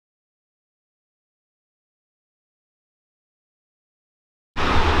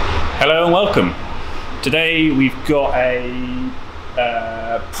Hello and welcome. Today we've got a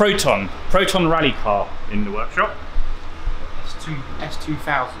Proton rally car in the workshop.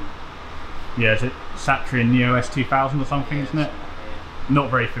 S2000. Yeah, is it Satria Neo S2000 or something, isn't it?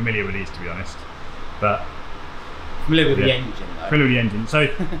 Not very familiar with these, to be honest, but familiar with the engine though. Familiar with the engine. So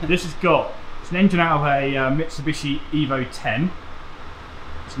this has got, it's an engine out of a Mitsubishi Evo X.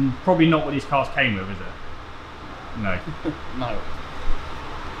 It's probably not what these cars came with, is it? No. No.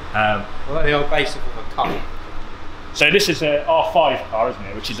 Well, they are basic of a car. So this is a R5 car, isn't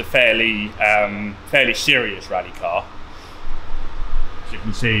it? Which is a fairly serious rally car. As you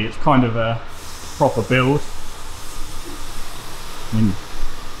can see, it's kind of a proper build. I mean,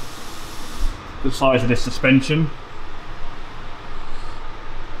 the size of this suspension.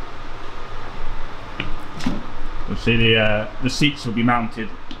 You'll see the seats will be mounted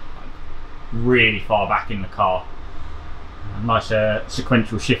really far back in the car. A nice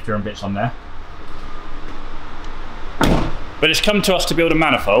sequential shifter and bits on there. But it's come to us to build a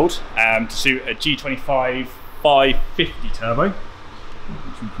manifold to suit a G25-550 Turbo,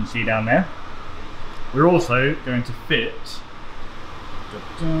 which you can see down there. We're also going to fit,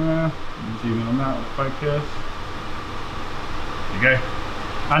 zoom in on that with the focus. There you go,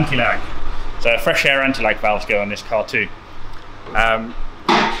 Antilag. So fresh air anti-lag valves go on this car too.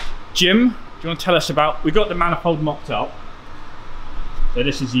 Jim, do you want to tell us about, we got the manifold mocked up. So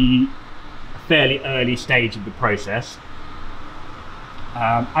this is the fairly early stage of the process.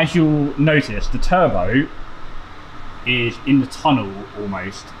 As you'll notice, the turbo is in the tunnel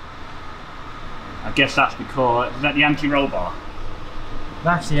almost. I guess that's because, is that the anti-roll bar?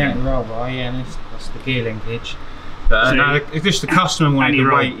 That's the anti-roll bar, yeah, and that's the gear linkage. But no, it's just the customer wanted the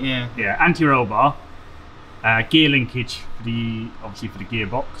weight, yeah. Yeah, anti-roll bar, gear linkage for the, obviously for the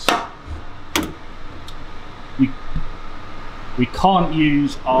gearbox. We can't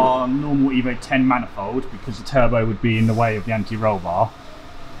use our normal Evo 10 manifold because the turbo would be in the way of the anti-roll bar.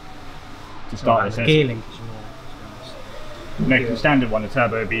 To start this, gear linkage more. No, the standard one, the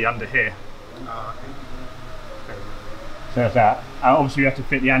turbo would be under here. Oh, okay. So there's that. Obviously, we have to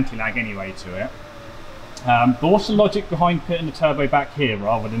fit the anti-lag anyway to it. But what's the logic behind putting the turbo back here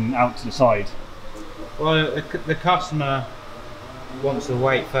rather than out to the side? Well, the customer wants the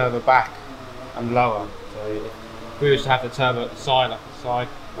weight further back and lower. So if we was to have the turbo at the side, like the side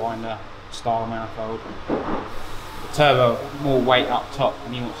winder style manifold, the turbo more weight up top,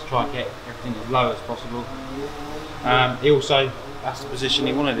 and he wants to try and get everything as low as possible. He also, that's the position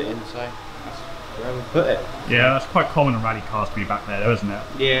he wanted it in, so that's where we put it. Yeah, that's quite common in rally cars to be back there, though, isn't it?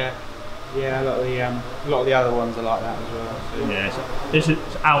 Yeah, yeah. A lot of the other ones are like that as well. So. Yeah, this is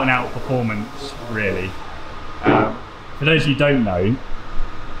out and out performance, really. For those who don't know,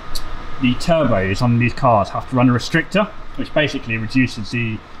 the turbos on these cars have to run a restrictor, which basically reduces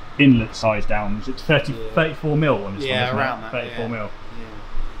the inlet size down. It's 34 mil on this one, isn't around it? that, 34 mil.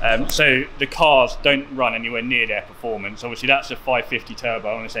 Yeah. So the cars don't run anywhere near their performance. Obviously, that's a 550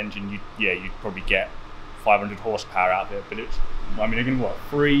 turbo on this engine. You'd probably get 500 horsepower out of it, but it's, I mean, they're going to what,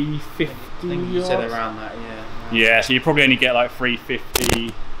 350? I think you said around that, yeah. Yeah, so you probably only get like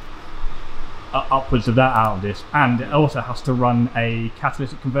 350. Upwards of that out of this, and it also has to run a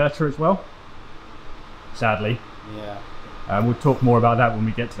catalytic converter as well, sadly. Yeah. We'll talk more about that when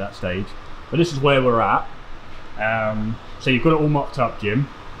we get to that stage, but this is where we're at. So you've got it all mocked up, Jim.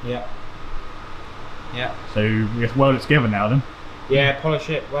 Yeah. Yeah. So we have to weld it together now then? Yeah, polish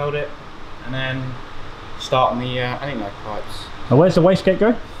it, weld it, and then start on the Antilag pipes. Now where's the wastegate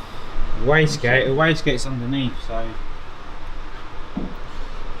go? The wastegate's underneath, so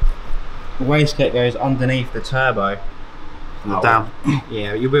the wastegate goes underneath the turbo. The down.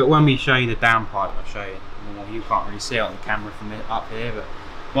 Yeah, when we show you the down pipe, I'll show you. You can't really see it on the camera from up here, but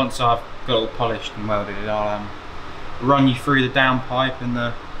once I've got it all polished and welded it, I'll run you through the down pipe, and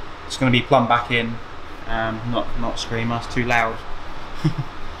it's going to be plumbed back in. Not screamer, it's too loud.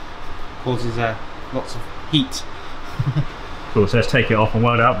 Causes lots of heat. Cool, so let's take it off and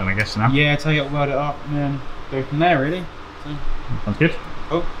weld it up then, I guess, now. Yeah, take it, weld it up, and then go from there, really. So. Sounds good.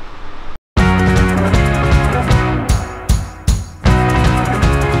 Cool.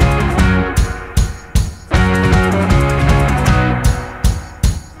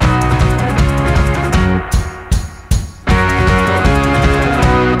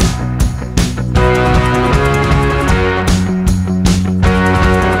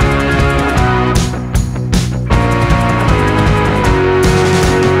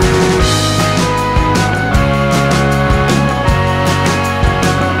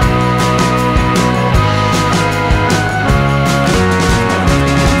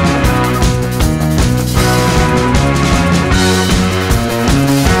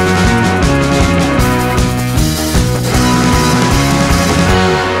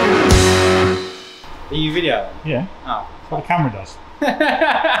 what the camera does.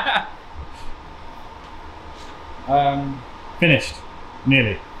 Finished,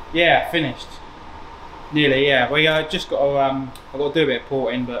 nearly. Yeah, finished. Nearly, yeah. We just got to. I've got to do a bit of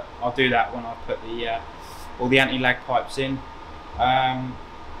porting, but I'll do that when I put the all the anti-lag pipes in,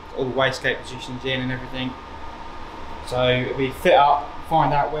 all the wastegate positions in and everything. So it'll be fit up,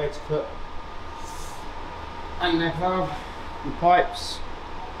 find out where to put anti-lag valve, the pipes,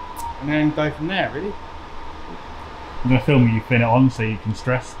 and then go from there. Really. I'm gonna film you pin it on so you can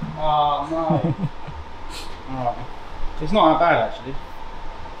stress. Oh no. Alright. It's not that bad actually.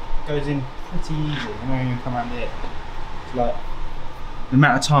 It goes in pretty easy. You know, you come around here. It's like the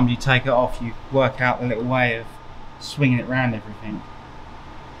amount of time you take it off, you work out the little way of swinging it around everything.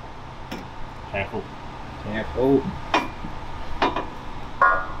 Careful. Careful.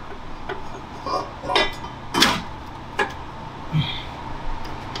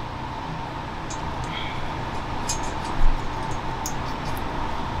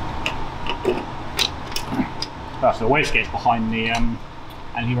 That's the wastegate's behind the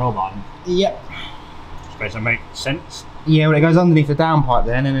anti-roll bar. Yep. Suppose that makes sense. Yeah, well it goes underneath the downpipe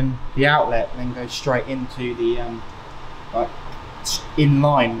then, and then the outlet then goes straight into the like in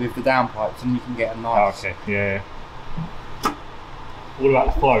line with the downpipes, and you can get a nice. Oh, okay. Yeah. All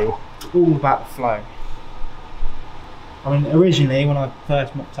about the flow. All about the flow. I mean, originally when I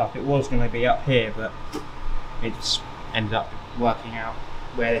first mocked up, it was going to be up here, but it just ended up working out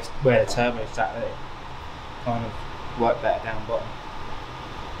where the turbo sat. That it kind of worked better down bottom.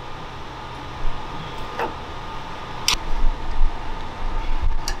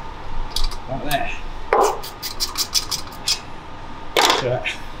 Right there. So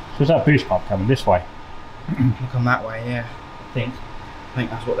is that boost pipe coming this way? Look on that way, yeah. I think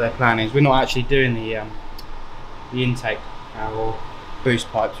that's what their plan is. We're not actually doing the intake or boost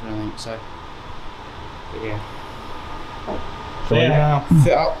pipes or anything, so but yeah. So yeah,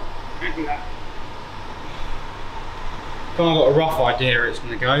 fit up. Kind of got a rough idea where it's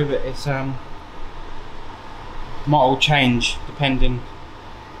going to go, but it's might all change depending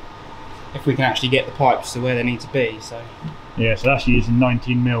if we can actually get the pipes to where they need to be. So yeah, so that's using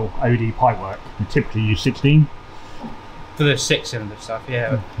 19mm OD pipework. We typically use 16 for the 6-cylinder stuff.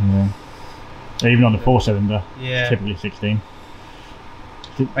 Yeah. Even on the 4-cylinder, yeah, typically 16.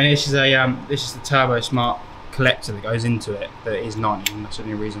 And this is the Turbosmart collector that goes into it, that is 90, and that's the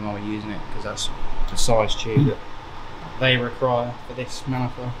only reason why we're using it, because that's the size tube that they require for this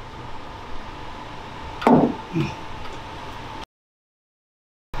manifold.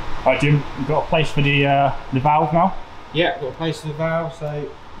 Right, Jim, you've got a place for the valve now? Yeah, got a place for the valve, so I'm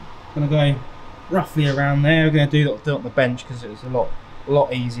going to go roughly around there. We're going to do it on the bench because it's a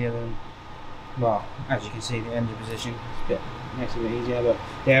lot easier than, well, as you can see, the engine position makes it a bit easier, but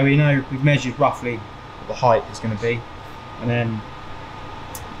yeah, we know we've measured roughly what the height is going to be, and then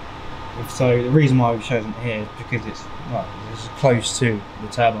so the reason why we've chosen it here is because it's close to the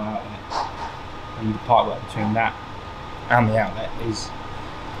turbo outlet, and the pipework between that and the outlet is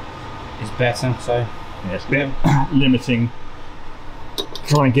better. So yeah, it's a bit limiting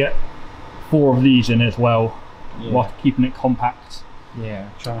trying to get 4 of these in as well, while keeping it compact. Yeah,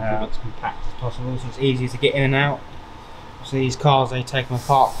 trying to keep it as compact as possible, so it's easier to get in and out. So these cars, they take them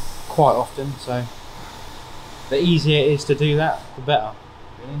apart quite often, so the easier it is to do that, the better.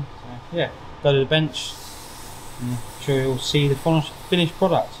 Really. So yeah, go to the bench, and I'm sure you'll see the finished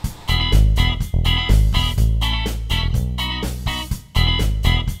product.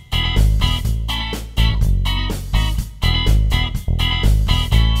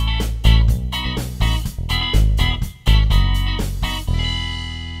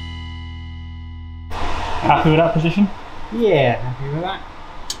 Happy with that position? Yeah, happy with that.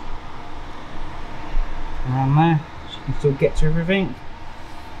 Around there, so you can still get to everything.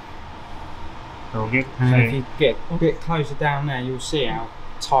 All good. And if you get a bit closer down there, you'll see how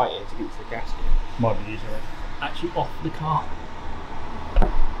tight it is against the gasket. Might be easier actually off the car.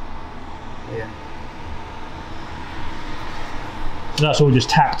 Yeah. So that's all just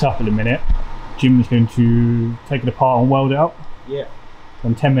tacked up in a minute. Jim's going to take it apart and weld it up. Yeah.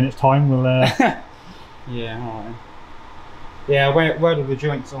 In 10 minutes time we'll yeah, alright. Yeah, I welded the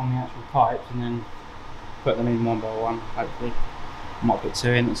joints on the actual pipes and then put them in one by one, hopefully. Might put 2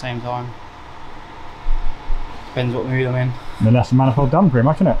 in at the same time. Depends what mood I'm in. And then that's the manifold done pretty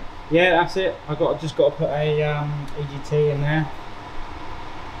much, isn't it? Yeah, that's it. Just got to put a EGT in there.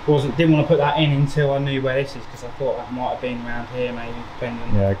 Didn't want to put that in until I knew where this is, because I thought that might have been around here maybe,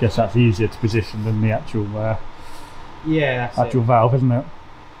 depending. Yeah, I guess that's easier to position than the actual valve, isn't it?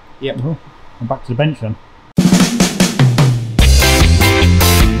 Yep. Oh, and back to the bench then.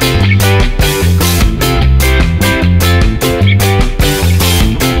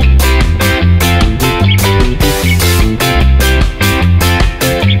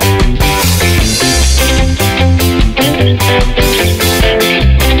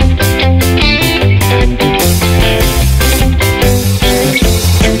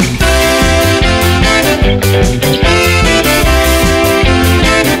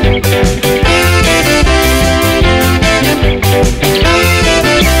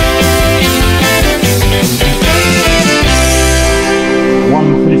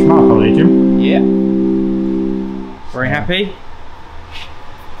 okay, Jim? Yeah. Very happy.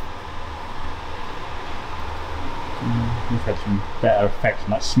 We've had some better effects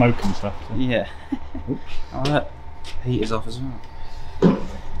from that smoke and stuff. So. Yeah. Oh, that heat is off as well.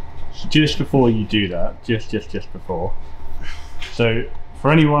 So just before you do that, just before. So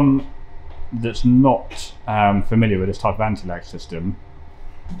for anyone that's not familiar with this type of anti-lag system,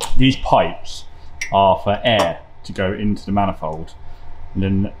 these pipes are for air to go into the manifold, and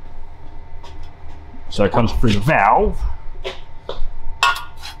then so it comes through the valve.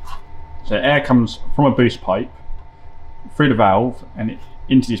 So air comes from a boost pipe through the valve and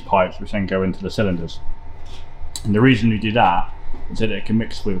into these pipes, which then go into the cylinders. And the reason we do that is that it can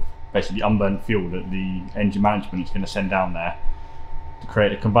mix with basically unburnt fuel that the engine management is going to send down there to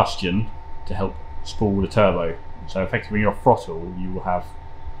create a combustion to help spool the turbo. So effectively when you're off throttle, you will have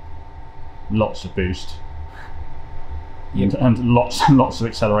lots of boost and lots and lots of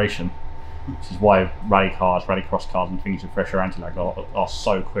acceleration, which is why rally cars, rally cross cars and things with fresher anti-lag are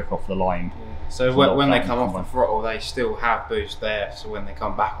so quick off the line. Yeah. So when they come off the throttle, they still have boost there, so when they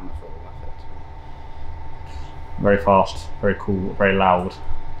come back on the throttle, that's it. Very fast, very cool, very loud.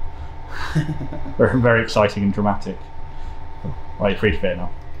 very, very exciting and dramatic. Right, free to fit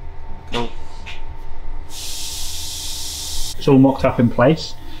now. Cool. It's all mocked up in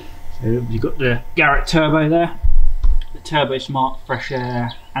place. So you've got the Garrett turbo there, the Turbosmart fresh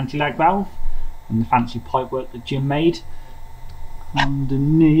air anti-lag valve, and the fancy pipework that Jim made.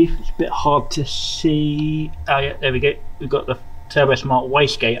 Underneath, it's a bit hard to see. Oh yeah, there we go. We've got the Turbosmart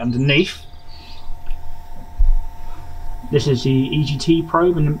wastegate underneath. This is the EGT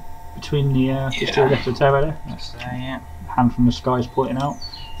probe in the, between the just to the left of the turbo there. That's there, yeah. Hand from the sky is pointing out.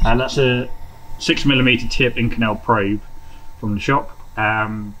 That's a 6mm tip Inconel probe from the shop.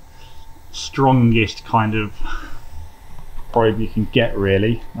 Strongest kind of probe you can get,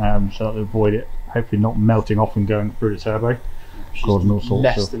 really, so that avoid it hopefully not melting off and going through the turbo, causing all sorts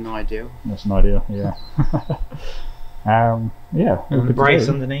less of than ideal. Less than ideal, yeah. Yeah. And the brakes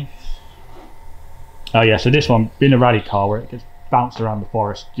underneath. Oh yeah, so this one being a rally car where it gets bounced around the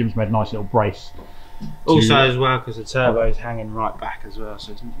forest, Jim's made a nice little brace. Also as well, because the turbo is hanging right back as well,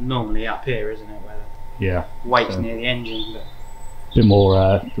 so it's normally up here, isn't it, where the weight's near the engine. But bit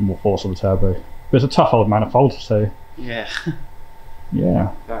more force on the turbo. But it's a tough old manifold, so yeah.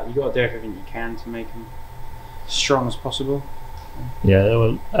 Yeah. But you got to do everything you can to make them as strong as possible. Yeah,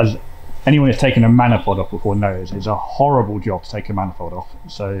 well, as anyone who's taken a manifold off before knows, it's a horrible job to take a manifold off.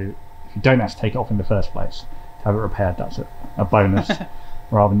 So if you don't have to take it off in the first place, to have it repaired, that's a bonus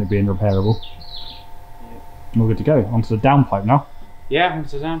rather than it being repairable. Yeah. We're good to go. Onto the downpipe now. Yeah,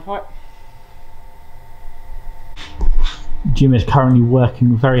 onto the downpipe. Jim is currently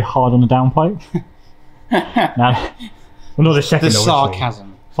working very hard on the downpipe. Now, well, not a second. The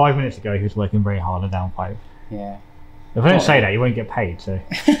sarcasm. 5 minutes ago, he was working very hard on the downpipe. Yeah. If I don't say that, you won't get paid. So,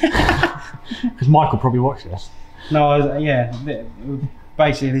 because Michael probably watched this. No, yeah.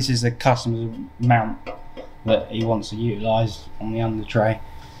 Basically, this is the customer's mount that he wants to utilise on the under tray.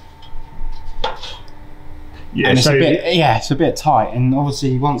 Yeah, and so it's a bit tight, and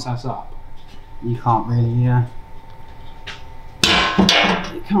obviously once that's up, you can't really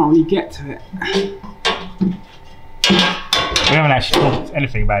get to it. We haven't actually talked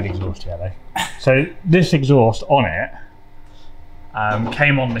anything about the exhaust yet, though. So this exhaust on it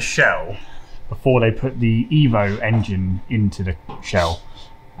came on the shell before they put the Evo engine into the shell.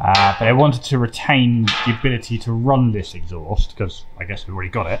 But they wanted to retain the ability to run this exhaust, because I guess we've already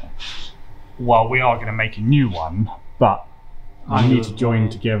got it. Well, we are going to make a new one, but I need to join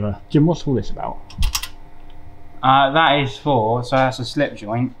together. Jim, what's all this about? That is so that's a slip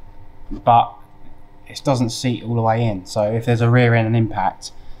joint, but it doesn't seat all the way in. So if there's a rear end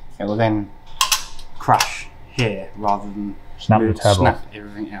impact, it will then crash here rather than snap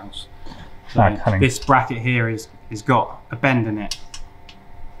everything else. So this bracket here is got a bend in it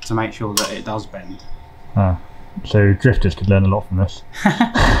to make sure that it does bend. So drifters could learn a lot from this.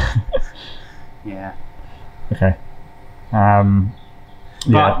 Yeah. Okay.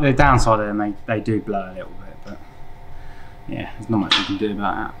 But the downside of them, they do blow a little bit, but yeah, there's not much you can do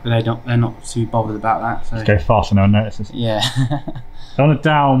about that. But they're not too bothered about that. So just go fast and no one notices. Yeah. On the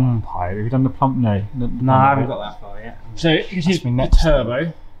downpipe, have you done the pump? No. No, I haven't got that far yet. So you see the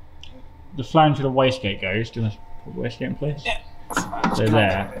turbo, the flange of the wastegate goes. Do you want to put the wastegate in place? Yeah. So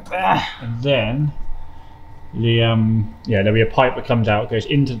there, and then there'll be a pipe that comes out, goes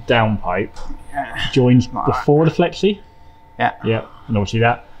into the downpipe, joins before the flexi. Yeah. Yeah, and obviously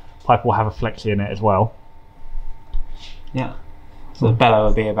that pipe will have a flexi in it as well. Yeah. So the bellow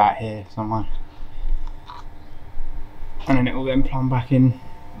will be about here somewhere, and then it will then plumb back in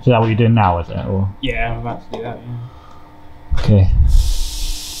Is that what you're doing now, is it? Or? Yeah, I'm about to do that, yeah. Okay.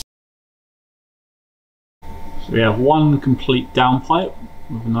 So we have one complete downpipe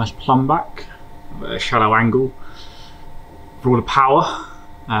with a nice plumb back, a shallow angle for all the power.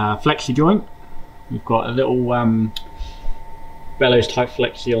 Flexi joint. We've got a little bellows type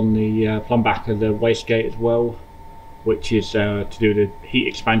flexi on the plumb back of the wastegate as well, which is to do with the heat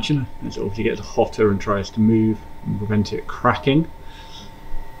expansion as it obviously gets hotter and tries to move and prevent it cracking.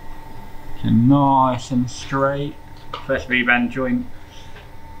 So nice and straight. First V-band joint.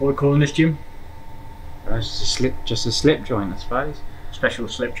 What are we calling this, Jim? Just a slip joint, I suppose. Special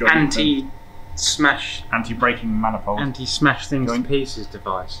slip joint. Anti-smash. Anti-braking manifold. Anti-smash things to pieces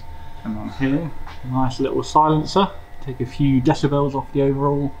device. And on here, nice little silencer. Take a few decibels off the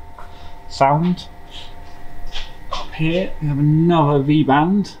overall sound. Up here we have another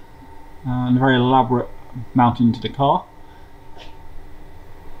V-band and a very elaborate mounting to the car.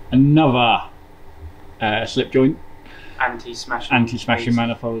 Another slip joint. Anti-smashing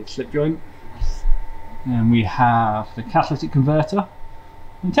manifold slip joint. And we have the catalytic converter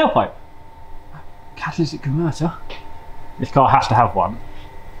and tailpipe. Catalytic converter? This car has to have one.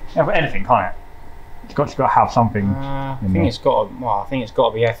 Yeah, but anything, can't it? It's got to have something. I think it's got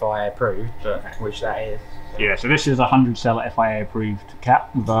to be FIA approved, but which that is. So. Yeah, so this is a 100 cell FIA approved cat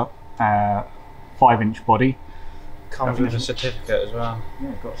with a 5-inch body. Comes with a certificate as well.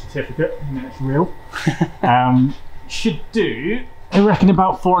 Yeah, it's got a certificate, and it's real. Should do, I reckon,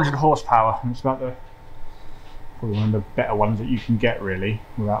 about 400 horsepower. And it's about probably one of the better ones that you can get, really,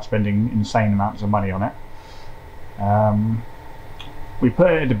 without spending insane amounts of money on it. We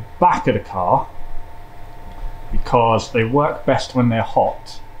put it at the back of the car because they work best when they're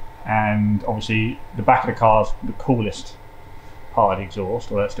hot, and obviously the back of the car is the coolest part of the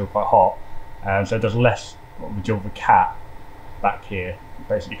exhaust, although it's still quite hot, so it does less of the job of a cat back here,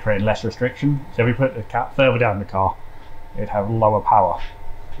 basically creating less restriction. So if we put the cat further down the car, it'd have lower power.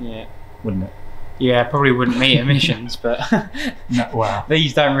 Yeah. Wouldn't it? Yeah, probably wouldn't meet emissions, but no, well,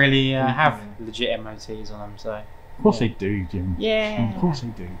 these don't really have legit MOTs on them, so. Of course they do, Jim. Yeah. Of course they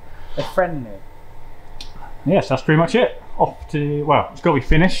do. They're friendly. Yes, that's pretty much it. Off to, well, it's got to be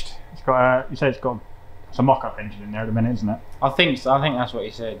finished. It's got you say it's got a mock-up engine in there at the minute, isn't it? I think so. I think that's what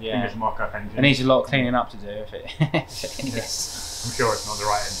he said. Yeah. I think it's a mock-up engine. It needs a lot of cleaning up to do if it. Yes. I'm sure it's not the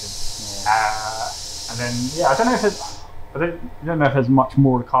right engine. Yeah. And then I don't know if there's much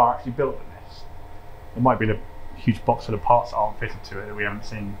more the car actually built than this. It might be the huge box of the parts that aren't fitted to it that we haven't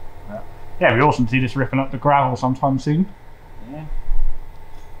seen. Yeah, it'd be awesome to see this ripping up the gravel sometime soon. Yeah.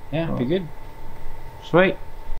 Yeah, it'd be good. Sweet.